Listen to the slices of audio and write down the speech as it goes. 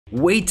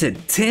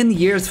waited 10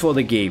 years for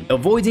the game,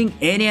 avoiding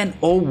any and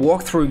all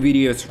walkthrough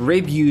videos,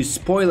 reviews,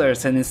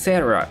 spoilers, and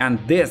etc. And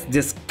this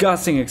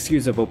disgusting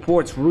excuse of a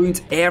port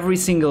ruined every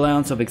single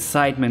ounce of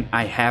excitement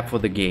I have for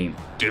the game.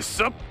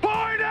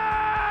 Disappointed!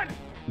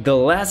 The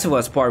Last of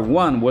Us Part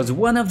 1 was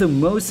one of the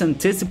most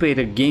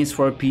anticipated games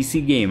for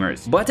PC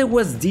gamers, but it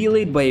was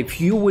delayed by a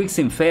few weeks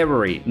in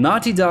February.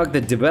 Naughty Dog,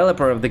 the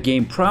developer of the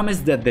game,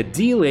 promised that the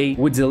delay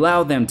would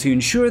allow them to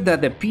ensure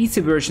that the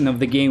PC version of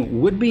the game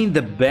would be in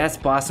the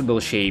best possible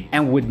shape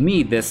and would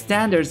meet the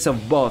standards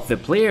of both the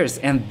players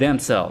and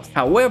themselves.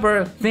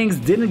 However, things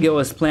didn't go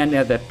as planned,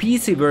 as the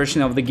PC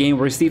version of the game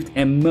received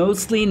a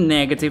mostly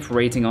negative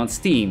rating on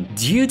Steam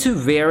due to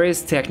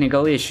various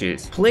technical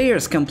issues.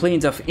 Players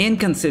complained of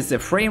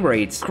inconsistent frame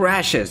rates,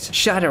 crashes,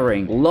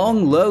 shuddering,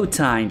 long load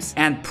times,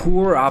 and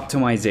poor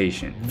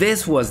optimization.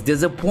 This was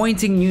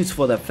disappointing news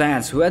for the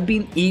fans who had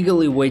been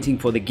eagerly waiting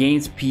for the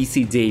game's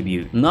PC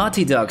debut.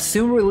 Naughty Dog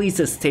soon released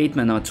a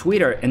statement on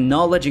Twitter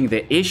acknowledging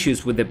the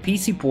issues with the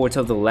PC port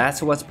of The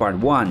Last of Us Part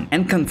 1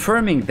 and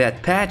confirming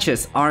that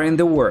patches are in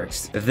the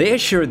works. They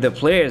assured the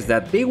players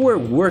that they were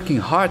working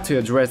hard to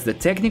address the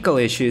technical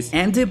issues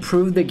and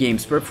improve the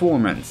game's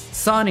performance.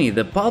 Sony,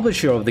 the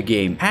publisher of the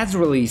game, has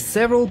released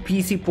several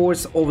PC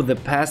ports over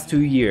the past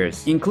 2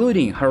 years,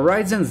 including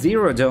Horizon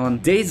Zero Dawn,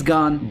 Days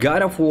Gone,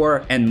 God of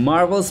War, and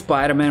Marvel's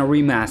Spider-Man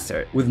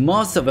Remastered, with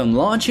most of them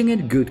launching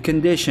in good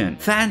condition.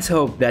 Fans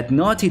hoped that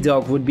Naughty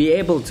Dog would be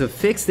able to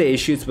fix the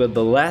issues with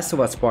The Last of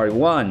Us Part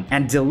 1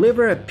 and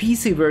deliver a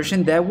PC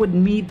version that would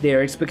meet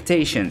their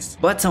expectations,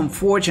 but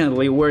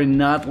unfortunately we're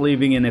not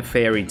living in a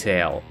fairy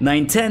tale.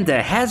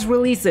 Nintendo has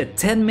released a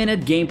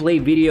 10-minute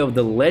gameplay video of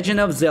The Legend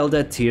of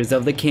Zelda Tears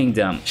of the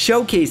Kingdom,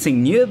 showcasing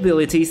new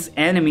abilities,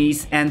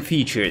 enemies, and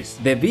features.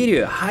 The video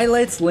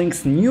highlights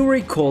Link's new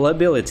recall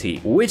ability,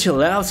 which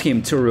allows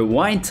him to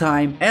rewind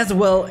time, as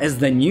well as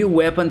the new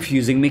weapon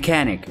fusing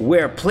mechanic,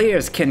 where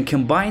players can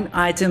combine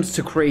items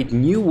to create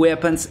new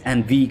weapons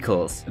and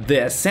vehicles.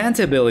 The Ascent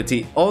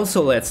ability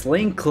also lets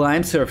Link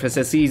climb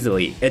surfaces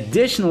easily.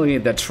 Additionally,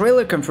 the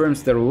trailer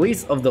confirms the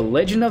release of The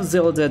Legend of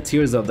Zelda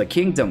Tears of the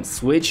Kingdom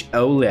Switch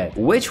OLED,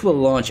 which will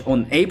launch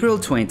on April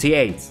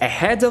 28th,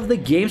 ahead of the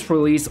game's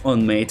release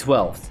on May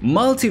 12th.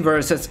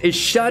 Multiversus is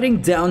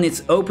shutting down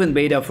its open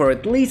beta for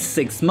at least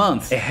 6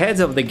 months ahead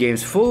of the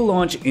game's full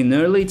launch in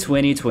early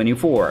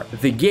 2024.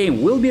 The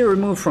game will be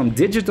removed from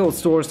digital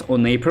stores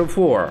on April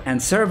 4,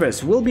 and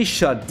servers will be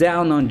shut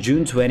down on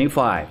June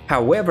 25.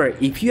 However,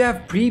 if you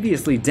have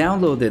previously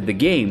downloaded the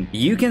game,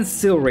 you can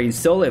still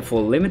reinstall it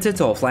for limited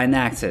offline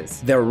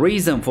access. The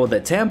reason for the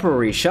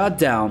temporary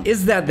shutdown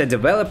is that the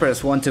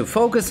developers want to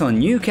focus on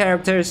new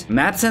characters,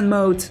 maps and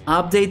modes,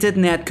 updated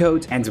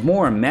netcode, and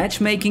more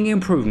matchmaking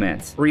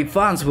improvements.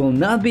 Refunds will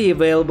not be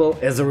available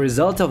as a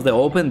result of the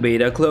open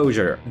beta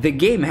closure. The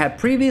game had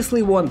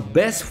previously won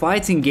Best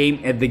Fighting Game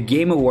at the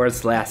Game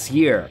Awards last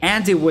year,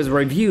 and it was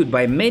reviewed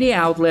by many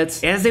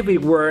outlets as if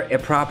it were a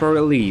proper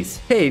release.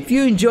 Hey, if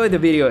you enjoyed the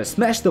video,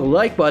 smash the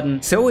like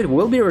button so it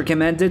will be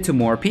recommended to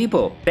more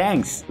people.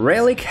 Thanks!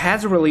 Relic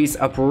has released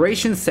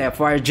Operation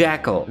Sapphire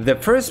Jackal, the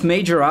first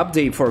major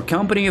update for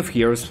Company of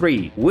Heroes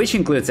 3, which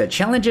includes a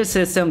challenger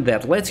system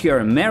that lets you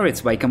earn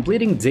merits by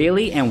completing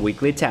daily and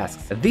weekly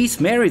tasks. These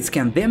merits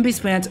can then be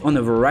spent on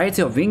a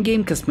variety of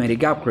in-game cosmetic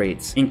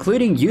upgrades,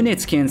 including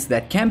unit skins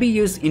that can be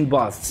used in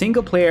both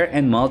single-player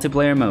and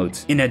multiplayer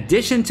modes. In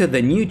addition to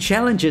the new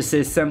challenger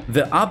system,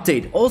 the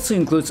update also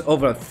includes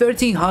over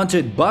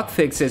 1,300 bug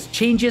fixes,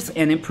 changes,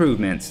 and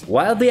improvements.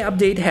 While the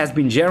update has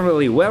been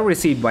generally well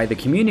received by the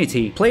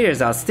community,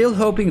 players are still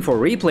hoping for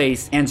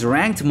replays and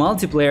ranked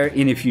multiplayer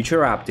in a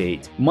future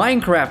update.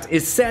 Minecraft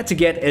is set to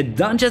get a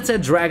Dungeons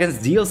 & Dragons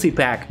DLC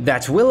pack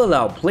that will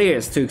allow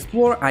players to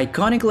explore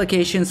iconic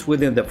locations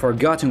within the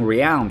Forgotten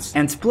Realms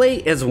and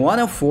play as one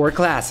of 4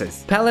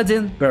 classes: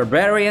 Paladin,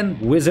 Barbarian,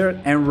 Wizard,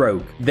 and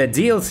Rogue. The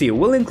DLC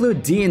will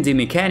include D&D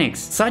mechanics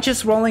such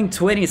as rolling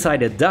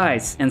 20-sided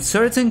dice and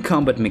certain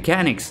combat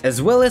mechanics,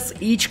 as well as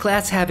each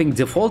class having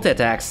default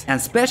attacks and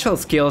special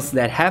skills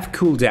that have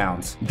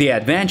cooldowns. The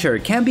adventure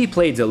can be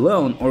played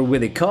alone or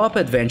with a co-op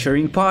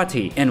adventuring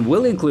party and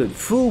will include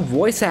full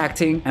voice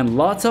acting and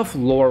lots of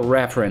lore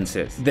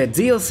references. The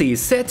DLC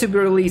is set to be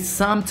released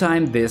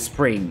sometime this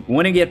spring.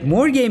 Want to get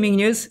more gaming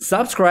news?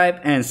 Subscribe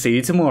and see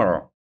you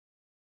tomorrow.